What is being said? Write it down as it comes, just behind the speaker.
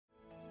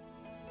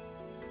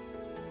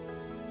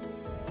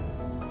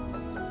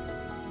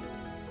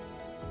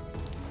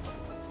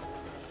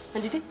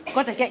Andithi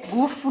kodwa ke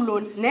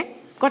ngufuloni ne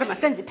kodwa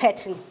masenze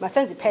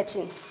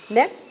ipattern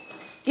ne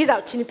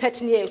izawuthini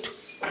ipattern yethu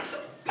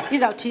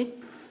izawuthi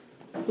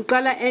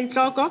uqala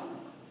enhloko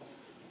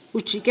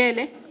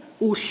ujikele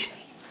uhle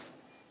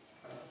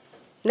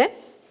ne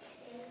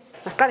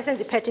masiqale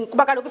senze ipattern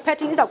kuba kaloku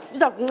ipattern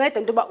iza kunceda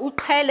into yoba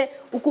uqhele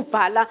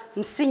ukubhala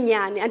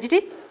msinyane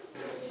andithi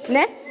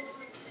ne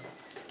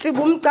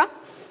tsiba umgca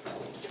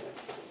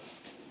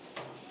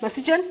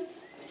masitsheni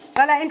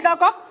qala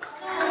enhloko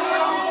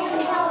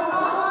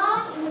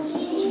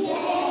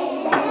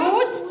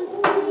good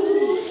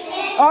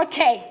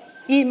okay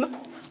ima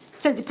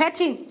senze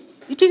ipattern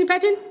ithini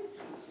ipattern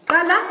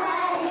qala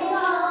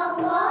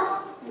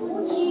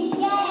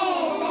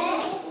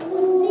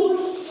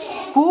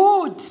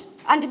good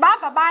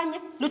andibava abanye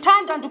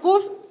Luthando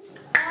andikuva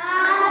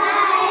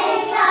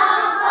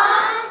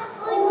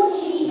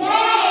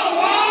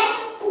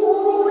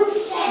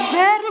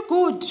very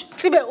good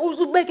sibe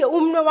ubeke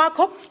umnwe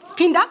wakho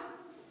phinda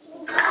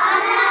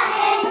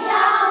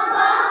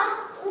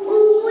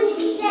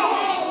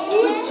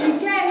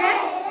ujikele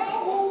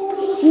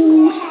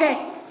uhle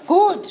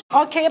good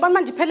okay yabona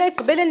mandiphele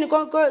egqibeleni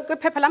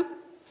kwephepha lam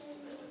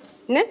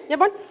ne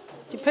yabona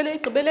ndiphele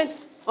egqibeleni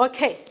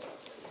okay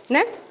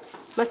ne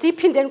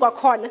masiyiphindeni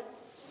kwakhona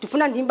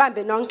ndifuna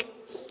ndimbambe nonke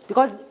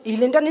because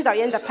yile nto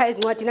nizawuyenza phaa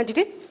ezincwadini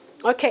andithi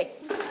okay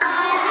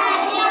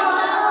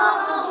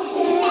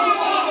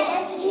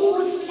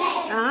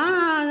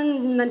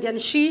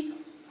nandiyanishiya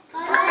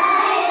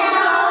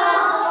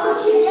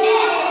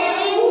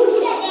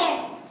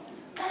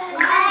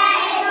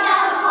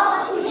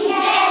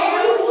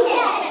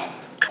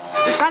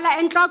uqala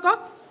entloko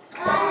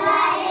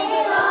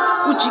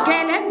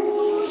ujikele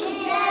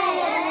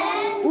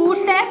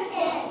uhle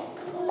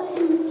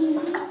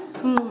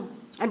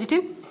andithi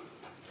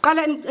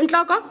qala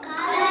entloko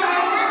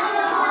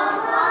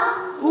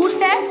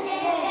uhle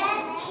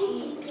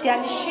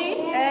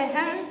ndiyanishiya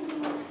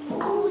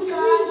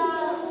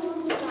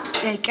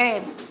ke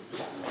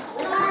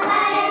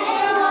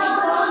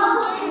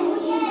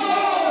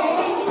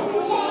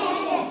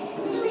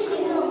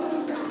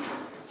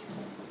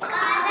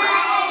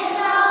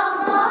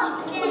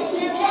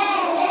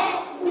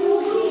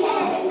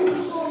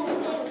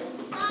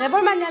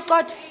yabona mani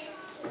yaqotha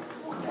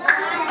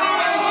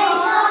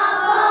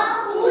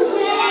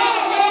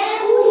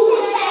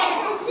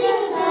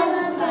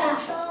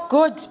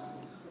good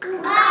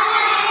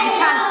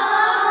Luthando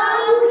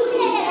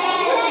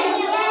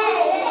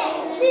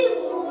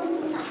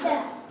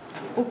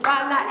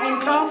uqala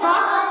entloko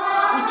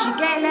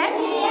ujikele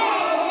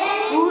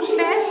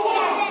uhle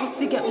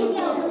usike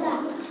umgca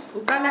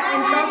uqala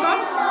entloko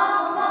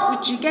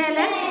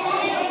ujikele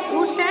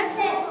uhle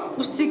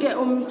usike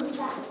umgca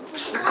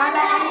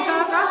uqala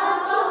entloko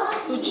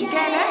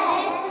ujikele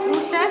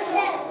uhle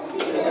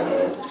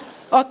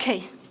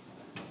okay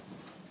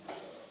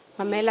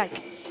mamela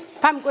ke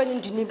phambi kwenu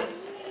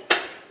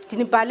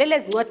ndinibhalele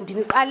ezincwadini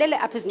ndiniqalele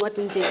apha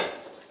ezincwadini zenu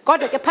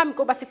kodwa ke phambi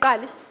koba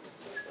siqale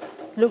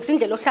lungisa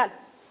indlela ohlala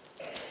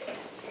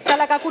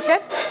hlala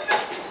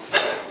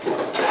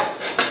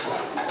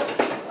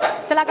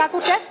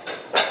kakuhle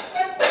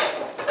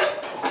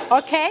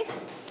okay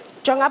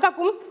jonga apha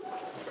kum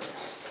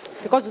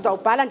because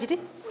uzawubhala ndithi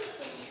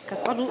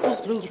ngaqala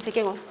uzilungise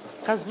ke ngoku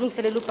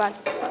ngazilungiselela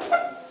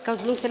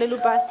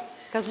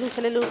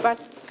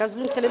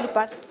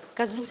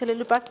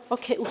ubhala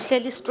okay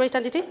uhleli straight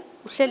andithi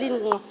uhleli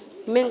ngqo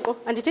menqo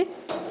andithi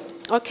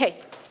okay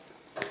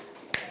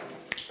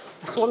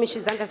asiwomishe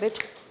izandla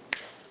zethu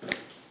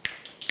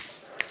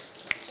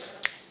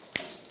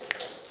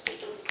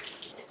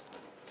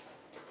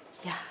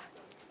ya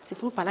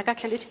sifuna ubhala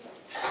kakuhle ndithi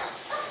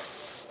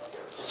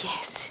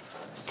yes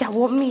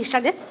siyawomisha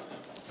ne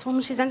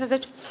siwomisha izandla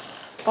zethu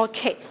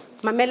okay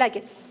mamela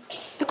ke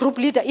igroup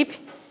leader iphi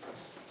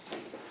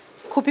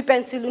khupha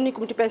ipencil unike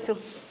umuntu ipencil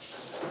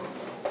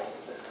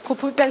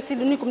khupha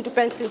ipencil unike umuntu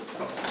ipencil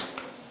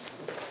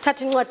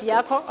thatha incwadi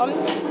yakho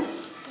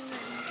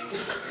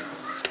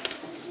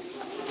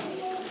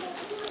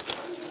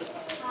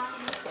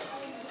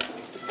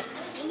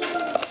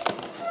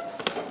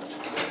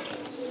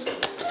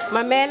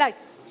mamela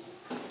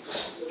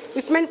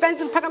uyifumene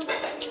ipencil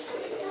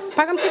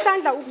phakamisa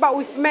isandla ukuba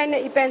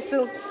uyifumene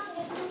ipencil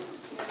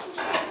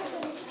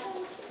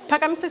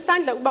phakamisa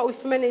isandla ukuba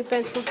uyifumene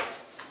ipencil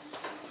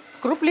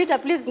group leader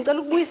please ngicela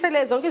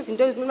ukubuyisele zonke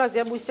izinto ezimele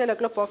ziyabuyisela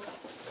kulo box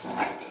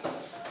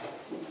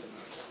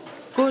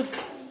good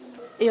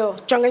yo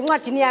jonga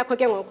incwadini yakho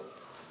ke ngoku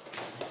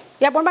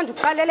uyabona uba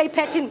ndiqalele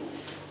ipattern